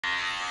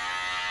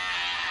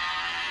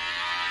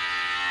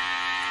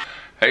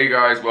Hey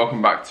guys,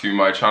 welcome back to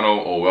my channel,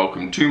 or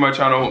welcome to my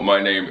channel.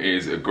 My name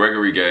is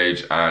Gregory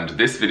Gage, and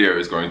this video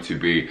is going to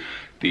be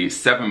the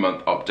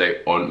 7-month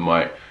update on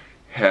my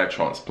hair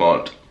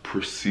transplant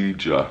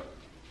procedure.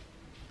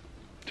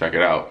 Check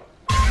it out.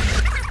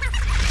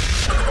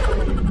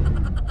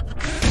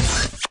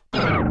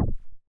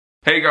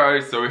 Hey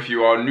guys, so if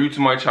you are new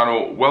to my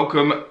channel,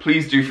 welcome.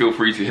 Please do feel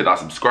free to hit that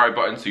subscribe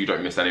button so you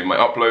don't miss any of my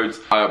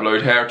uploads. I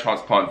upload hair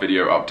transplant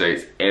video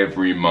updates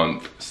every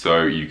month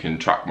so you can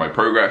track my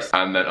progress,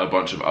 and then a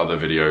bunch of other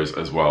videos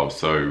as well.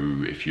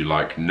 So if you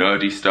like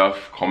nerdy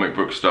stuff, comic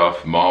book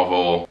stuff,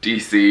 Marvel,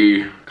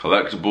 DC,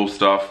 collectible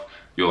stuff,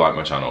 you'll like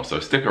my channel, so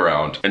stick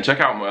around and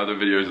check out my other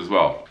videos as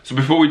well. So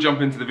before we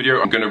jump into the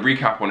video, I'm going to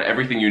recap on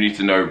everything you need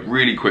to know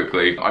really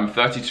quickly. I'm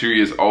 32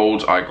 years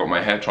old. I got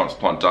my hair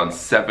transplant done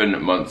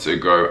 7 months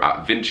ago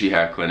at FUE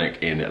Hair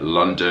Clinic in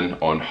London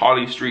on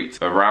Harley Street.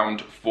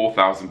 Around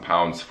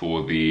 £4,000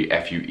 for the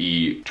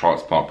FUE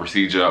transplant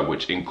procedure,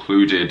 which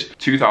included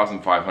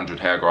 2,500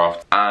 hair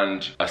grafts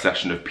and a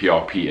session of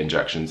PRP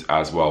injections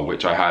as well,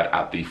 which I had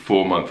at the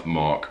 4-month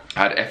mark.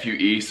 I had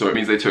FUE, so it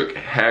means they took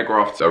hair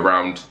grafts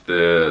around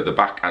the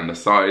back and the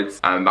sides,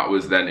 and that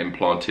was then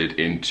implanted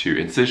into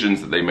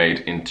incisions that they made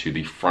into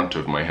the front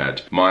of my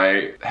head.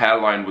 My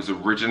hairline was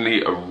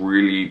originally a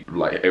really,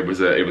 it was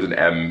an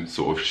M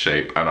sort of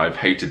shape, and I've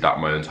hated that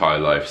my entire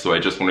life, so I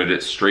just wanted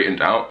it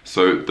straightened out.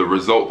 So the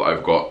result that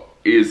I've got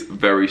is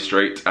very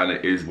straight, and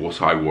it is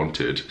what I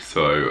wanted.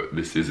 So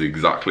this is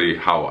exactly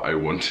how I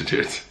wanted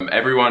it.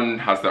 Everyone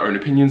has their own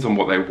opinions on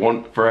what they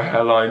want for a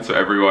hairline, so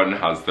everyone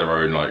has their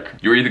own, like,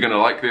 you're either gonna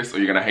like this or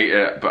you're gonna hate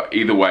it, but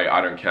either way I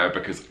don't care,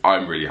 because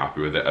I'm really happy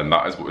with it, and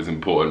that is what is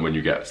important when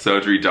you get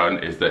surgery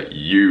done, is that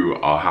you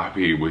are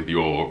happy with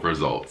your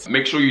results.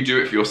 Make sure you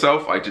do it for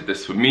yourself. I did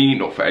this for me,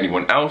 not for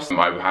anyone else.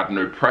 I had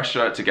no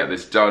pressure to get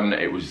this done.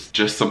 It was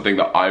just something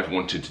that I've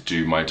wanted to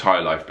do my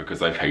entire life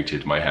because I've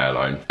hated my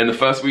hairline. In the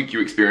first week you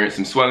experience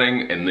some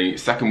swelling. In the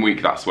second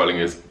week that swelling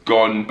is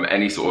gone.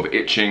 Any sort of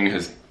itching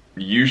has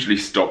usually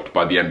stopped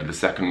by the end of the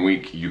second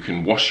week. You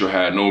can wash your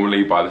hair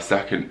normally by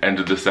the end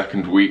of the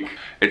second week.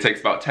 It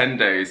takes about 10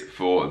 days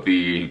for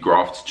the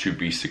grafts to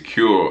be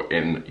secure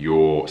in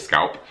your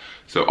scalp.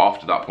 So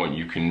after that point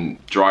you can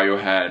dry your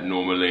hair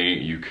normally,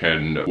 you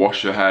can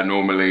wash your hair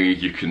normally,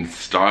 you can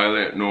style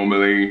it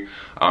normally,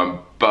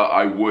 but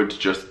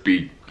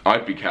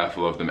I'd be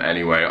careful of them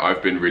anyway.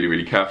 I've been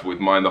really careful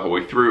with mine the whole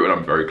way through, and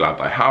I'm very glad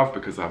that I have,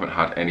 because I haven't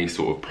had any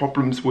sort of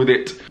problems with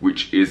it,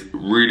 which is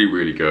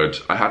really good.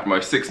 I had my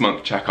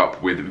 6-month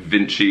checkup with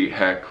FUE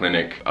Hair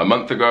Clinic a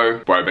month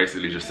ago, where I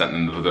basically just sent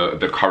them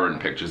the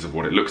current pictures of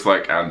what it looks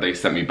like, and they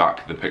sent me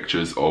back the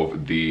pictures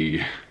of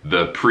the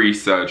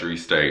pre-surgery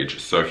stage.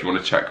 So if you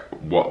want to check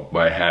what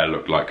my hair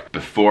looked like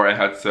before I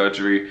had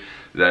surgery,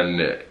 then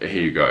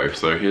here you go.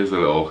 So here's a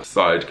little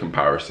side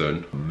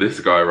comparison.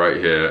 This guy right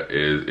here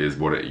is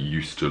what it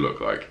used to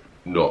look like.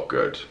 Not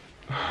good.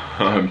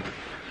 And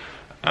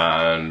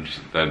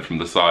then from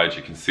the side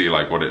you can see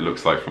like what it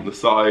looks like from the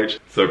side.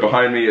 So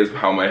behind me is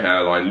how my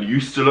hairline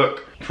used to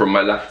look from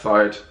my left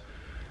side.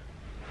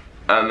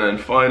 And then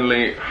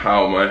finally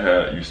how my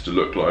hair used to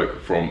look like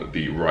from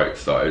the right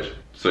side.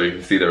 So you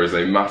can see there is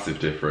a massive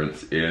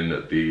difference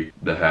in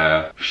the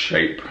hair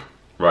shape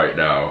right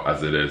now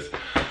as it is.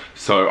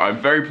 So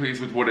I'm very pleased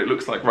with what it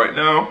looks like right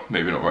now.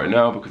 Maybe not right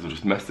now because I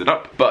just messed it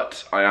up,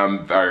 but I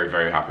am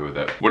very happy with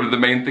it. One of the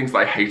main things that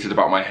I hated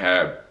about my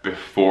hair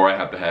before I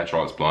had the hair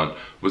transplant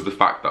was the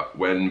fact that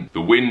when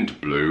the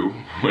wind blew,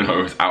 when I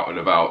was out and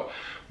about,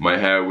 my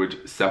hair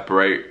would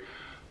separate.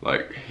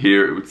 Like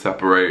here it would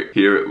separate,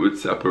 here it would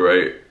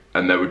separate,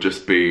 and there would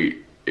just be,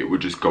 it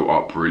would just go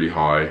up really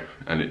high,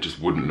 and it just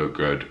wouldn't look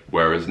good.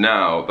 Whereas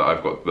now that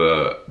I've got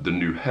the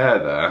new hair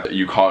there,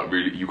 you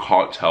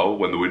can't tell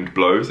when the wind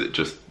blows. It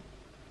just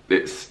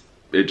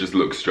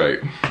looks straight.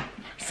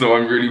 So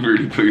I'm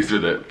really pleased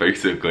with it,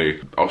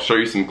 basically. I'll show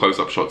you some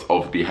close-up shots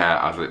of the hair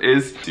as it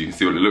is, so you can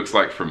see what it looks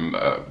like from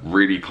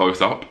really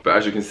close up. But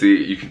as you can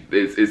see,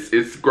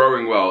 it's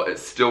growing well.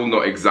 It's still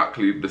not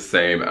exactly the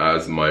same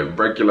as my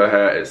regular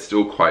hair. It's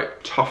still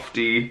quite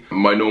tufty.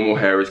 My normal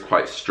hair is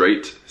quite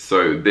straight,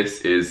 so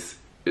this is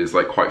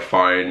like quite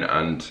fine,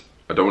 and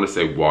I don't want to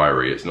say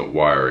wiry, it's not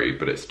wiry,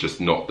 but it's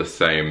just not the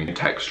same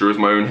texture as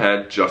my own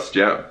hair just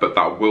yet. But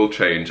that will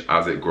change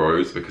as it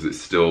grows, because it's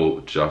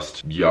still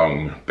just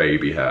young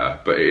baby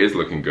hair. But it is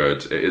looking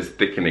good, it is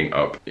thickening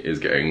up, it is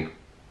getting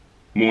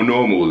more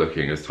normal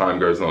looking as time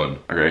goes on.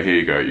 Okay, here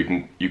you go,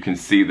 you can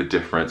see the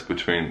difference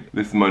between,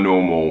 this is my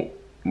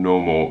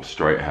normal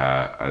straight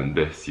hair, and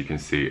this you can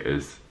see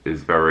is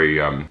very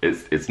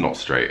it's not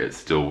straight, it's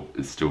still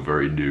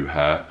very new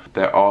hair.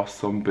 There are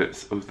some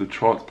bits of the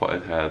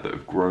transplanted hair that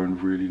have grown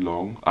really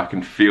long. I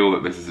can feel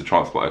that this is a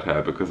transplanted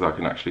hair because I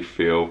can actually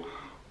feel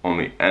on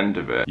the end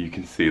of it, you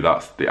can see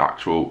that's the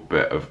actual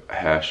bit of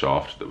hair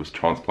shaft that was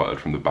transplanted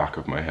from the back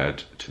of my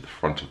head to the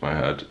front of my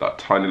head. That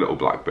tiny little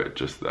black bit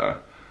just there,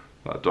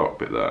 that dark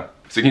bit there.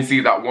 So you can see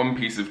that one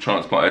piece of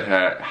transplanted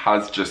hair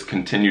has just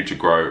continued to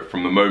grow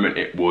from the moment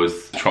it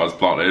was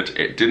transplanted.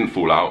 It didn't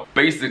fall out.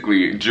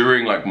 Basically,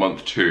 during like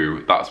month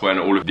 2, that's when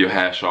all of your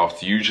hair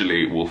shafts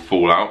usually will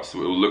fall out. So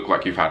it will look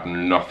like you've had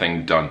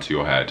nothing done to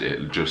your head.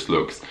 It just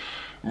looks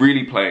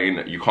really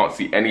plain. You can't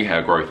see any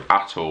hair growth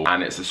at all,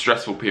 and it's a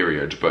stressful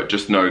period, but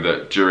just know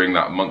that during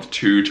that month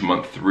 2 to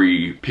month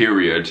 3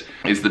 period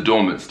is the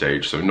dormant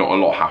stage, so not a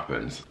lot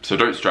happens. So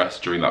don't stress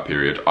during that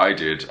period. I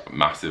did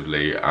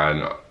massively,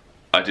 and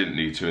I didn't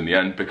need to in the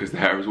end because the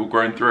hair was all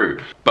grown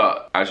through.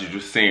 But as you've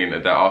just seen,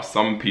 there are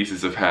some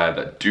pieces of hair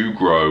that do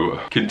grow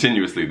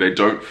continuously. They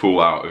don't fall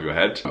out of your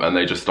head and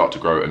they just start to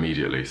grow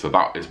immediately. So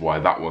that is why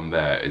that one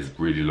there is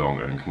really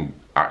long and can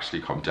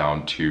actually come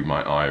down to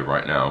my eye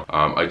right now.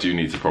 I do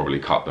need to probably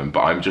cut them,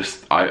 but I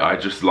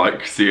just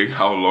like seeing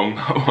how long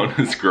that one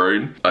has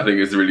grown. I think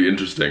it's really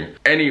interesting.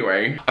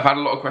 Anyway, I've had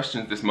a lot of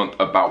questions this month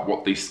about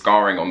what the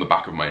scarring on the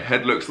back of my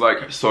head looks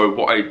like. So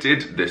what I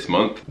did this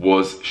month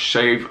was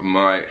shave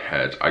my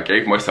head. I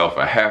gave myself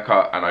a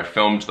haircut and I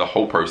filmed the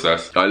whole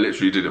process. I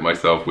literally did it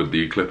myself with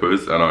the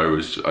clippers, and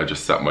I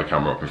just set my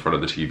camera up in front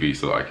of the TV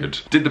so that I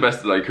did the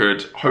best that I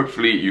could.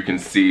 Hopefully you can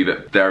see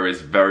that there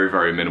is very,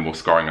 very minimal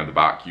scarring on the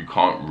back. You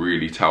can't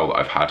really tell that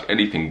I've had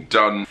anything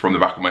done from the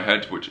back of my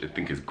head, which I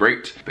think is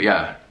great. But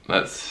yeah,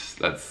 let's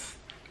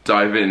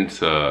dive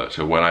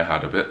into when I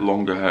had a bit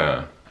longer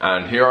hair.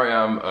 And here I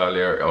am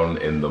earlier on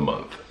in the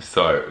month.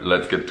 So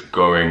let's get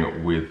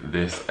going with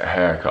this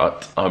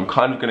haircut. I'm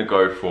kind of gonna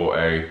go for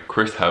a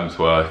Chris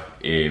Hemsworth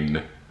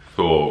in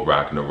Thor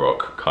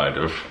Ragnarok kind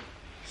of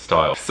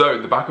style.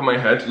 So the back of my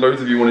head,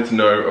 loads of you wanted to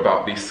know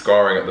about the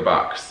scarring at the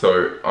back.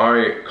 So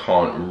I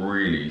can't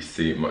really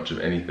see much of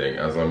anything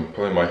as I'm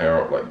pulling my hair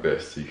up like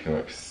this, so you can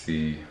like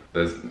see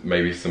there's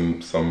maybe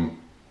some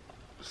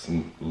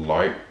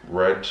light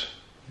red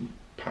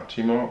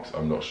patchy marks,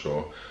 I'm not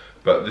sure.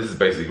 But this is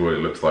basically what it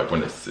looks like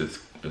when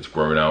it's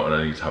grown out and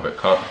I need to have it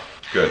cut.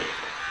 Good.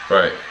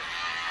 Right.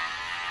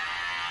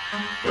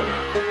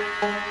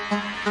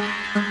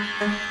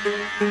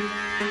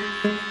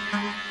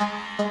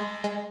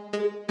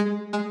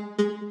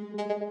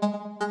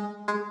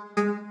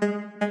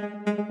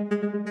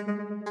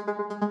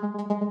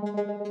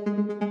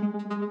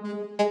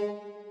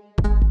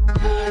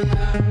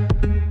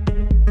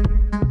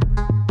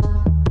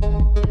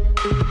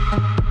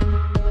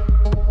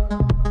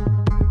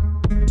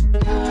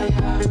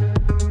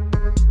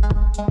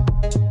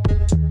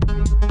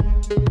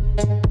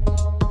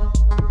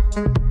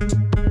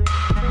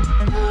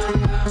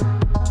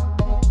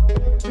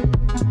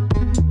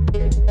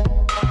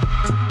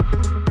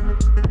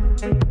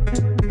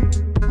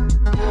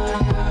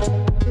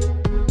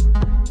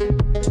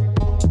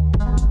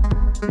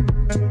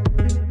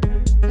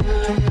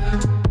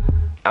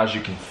 As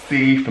you can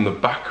see from the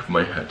back of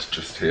my head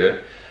just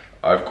here,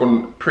 I've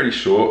gone pretty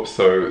short.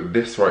 So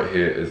this right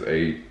here is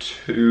a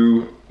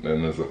 2,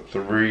 then there's a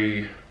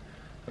 3,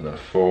 and then a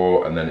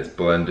 4, and then it's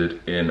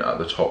blended in at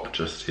the top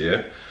just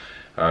here.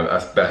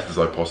 As best as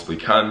I possibly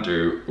can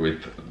do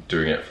with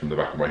doing it from the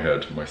back of my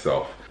head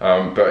myself.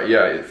 But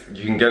yeah,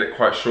 you can get it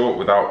quite short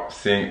without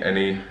seeing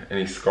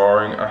any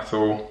scarring at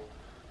all.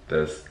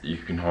 You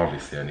can hardly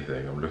see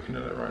anything. I'm looking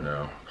at it right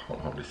now,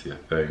 can't hardly see a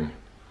thing.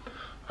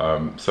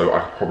 So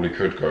I probably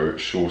could go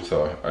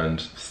shorter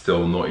and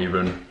still not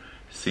even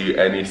see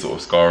any sort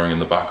of scarring in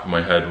the back of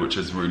my head, which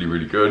is really,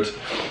 really good.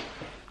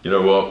 You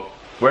know what?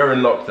 We're in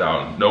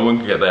lockdown. No one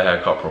can get their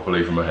hair cut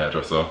properly from a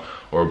hairdresser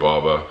or a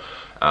barber.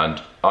 And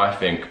I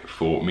think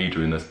for me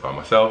doing this by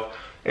myself,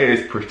 it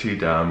is pretty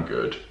damn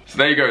good. So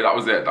there you go, that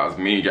was it. That was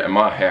me getting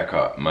my hair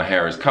cut. My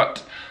hair is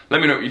cut.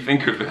 Let me know what you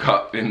think of the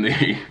cut in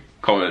the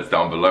comments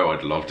down below.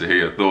 I'd love to hear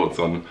your thoughts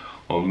on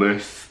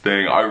this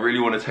thing. I really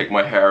want to take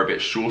my hair a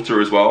bit shorter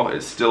as well.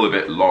 It's still a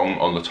bit long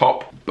on the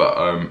top,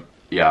 but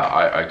yeah,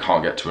 I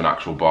can't get to an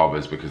actual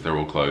barber's because they're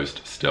all closed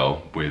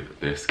still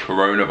with this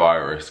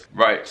coronavirus.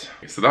 Right,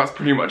 so that's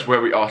pretty much where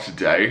we are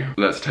today.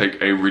 Let's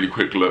take a really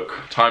quick look,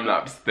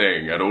 time-lapse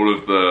thing at all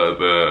of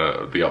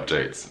the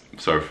updates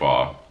so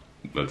far.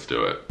 Let's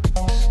do it.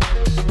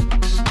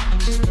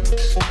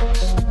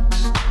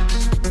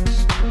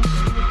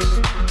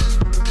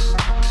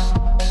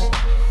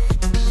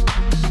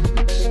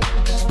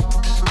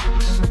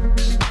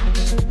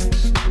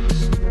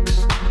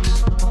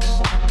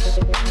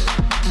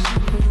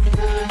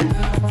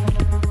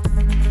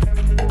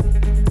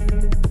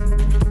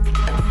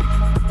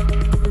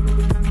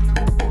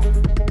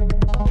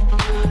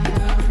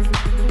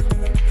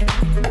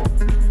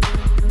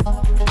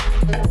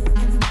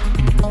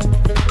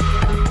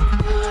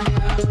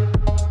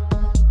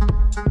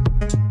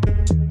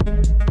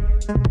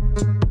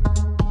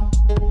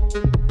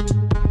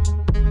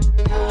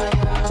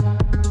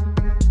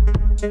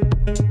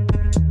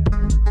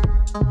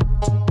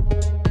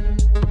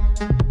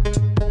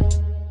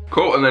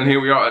 Cool, and then here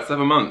we are at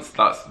 7 months.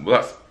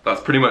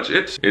 That's pretty much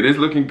it. It is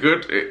looking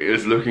good. It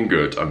is looking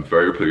good. I'm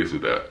very pleased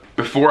with it.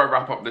 Before I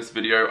wrap up this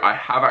video, I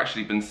have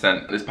actually been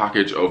sent this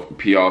package of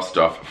PR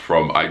stuff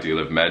from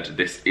IdealofMed.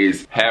 This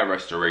is hair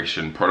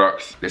restoration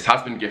products. This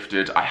has been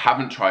gifted. I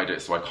haven't tried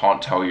it, so I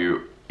can't tell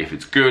you if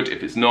it's good,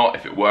 if it's not,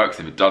 if it works,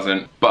 if it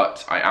doesn't.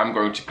 But I am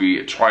going to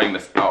be trying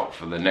this out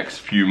for the next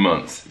few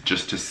months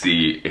just to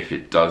see if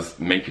it does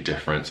make a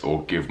difference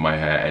or give my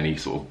hair any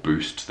sort of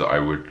boost that I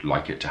would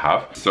like it to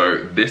have.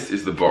 So this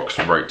is the box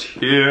right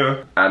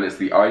here, and it's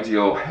the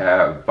Ideal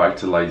Hair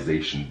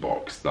Vitalization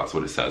box. That's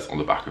what it says on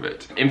the back of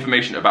it.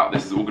 Information about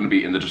this is all going to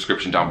be in the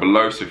description down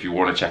below, so if you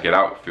want to check it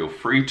out, feel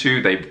free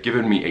to. They've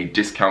given me a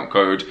discount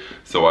code,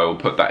 so I will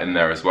put that in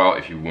there as well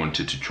if you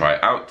wanted to try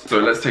it out. So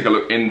let's take a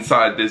look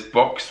inside this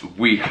box.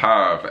 We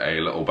have a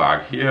little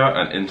bag here,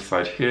 and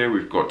inside here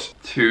we've got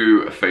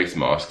 2 face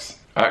masks.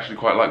 I actually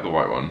quite like the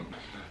white one.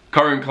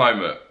 Current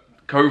climate,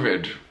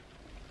 COVID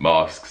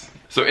masks.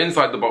 So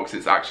inside the box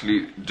it's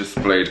actually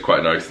displayed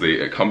quite nicely.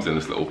 It comes in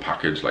this little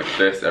package like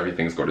this.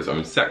 Everything's got its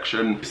own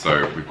section.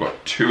 So we've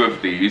got 2 of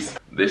these.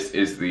 This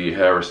is the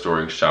hair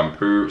restoring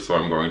shampoo, so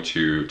I'm going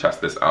to test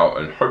this out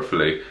and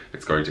hopefully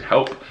it's going to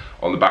help.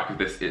 On the back of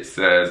this it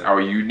says, our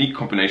unique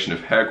combination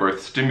of hair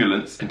growth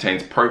stimulants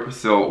contains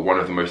Proposil, one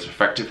of the most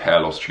effective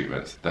hair loss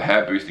treatments. The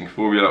hair boosting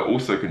formula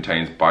also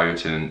contains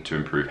biotin to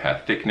improve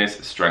hair thickness,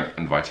 strength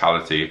and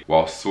vitality,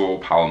 while saw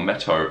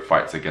palmetto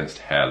fights against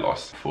hair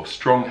loss for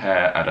strong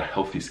hair and a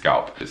healthy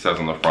scalp. It says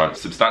on the front,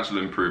 substantial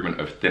improvement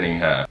of thinning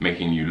hair,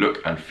 making you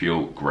look and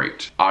feel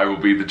great. I will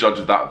be the judge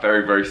of that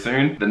very, very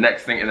soon. The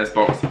next thing in this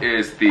box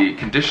is the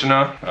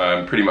conditioner.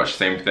 Pretty much the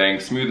same thing,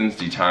 smoothens,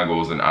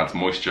 detangles and adds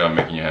moisture,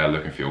 making your hair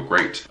look and feel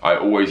great. I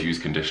always use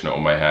conditioner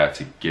on my hair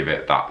to give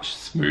it that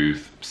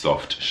smooth,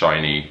 soft,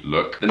 shiny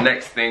look. The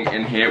next thing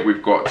in here,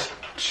 we've got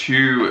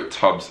 2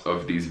 tubs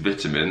of these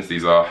vitamins.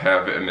 These are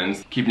hair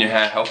vitamins, keeping your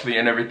hair healthy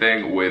and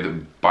everything,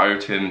 with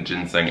biotin,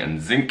 ginseng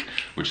and zinc,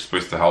 which is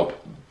supposed to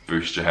help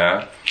boost your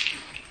hair.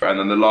 And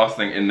then the last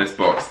thing in this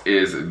box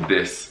is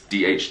this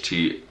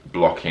DHT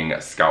blocking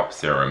scalp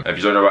serum. If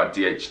you don't know about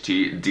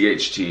DHT,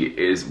 DHT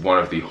is one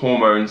of the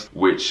hormones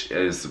which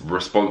is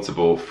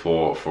responsible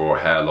for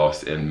hair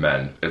loss in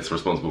men. It's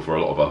responsible for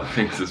a lot of other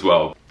things as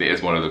well. It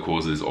is one of the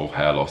causes of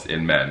hair loss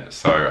in men.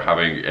 So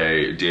having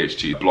a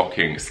DHT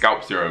blocking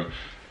scalp serum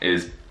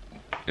is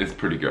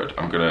pretty good.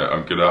 I'm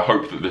gonna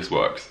hope that this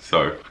works.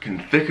 So I can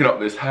thicken up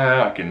this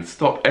hair, I can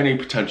stop any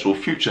potential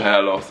future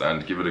hair loss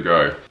and give it a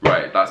go.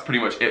 Right, that's pretty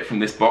much it from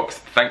this box.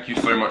 Thank you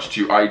so much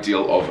to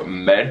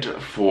IdealofMed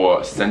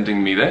for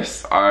sending me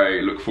this. I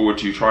look forward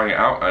to trying it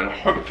out and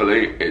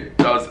hopefully it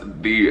does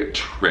the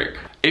trick.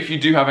 If you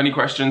do have any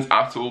questions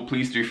at all,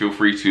 please do feel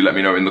free to let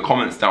me know in the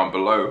comments down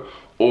below,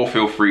 or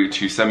feel free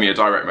to send me a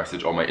direct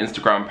message on my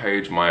Instagram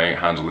page. My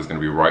handle is going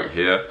to be right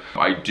here.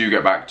 I do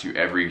get back to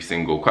every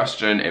single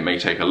question. It may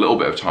take a little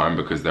bit of time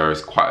because there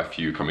is quite a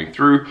few coming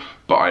through,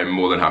 but I'm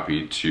more than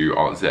happy to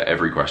answer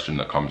every question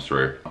that comes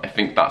through. I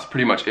think that's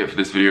pretty much it for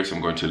this video, so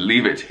I'm going to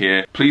leave it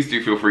here. Please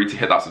do feel free to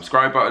hit that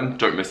subscribe button.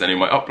 Don't miss any of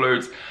my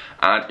uploads.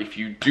 And if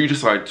you do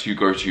decide to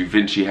go to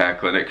Vinci Hair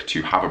Clinic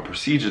to have a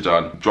procedure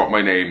done, drop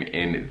my name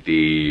in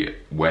the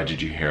 "Where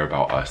did you hear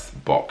about us"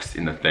 box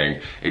in the thing.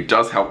 It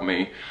does help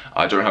me.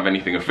 I don't have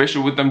anything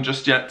official with them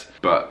just yet,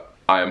 but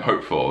I am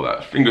hopeful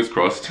that, fingers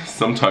crossed,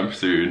 sometime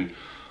soon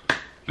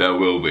there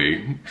will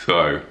be.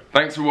 So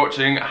thanks for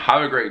watching,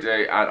 have a great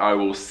day, and I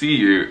will see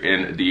you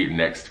in the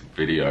next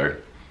video.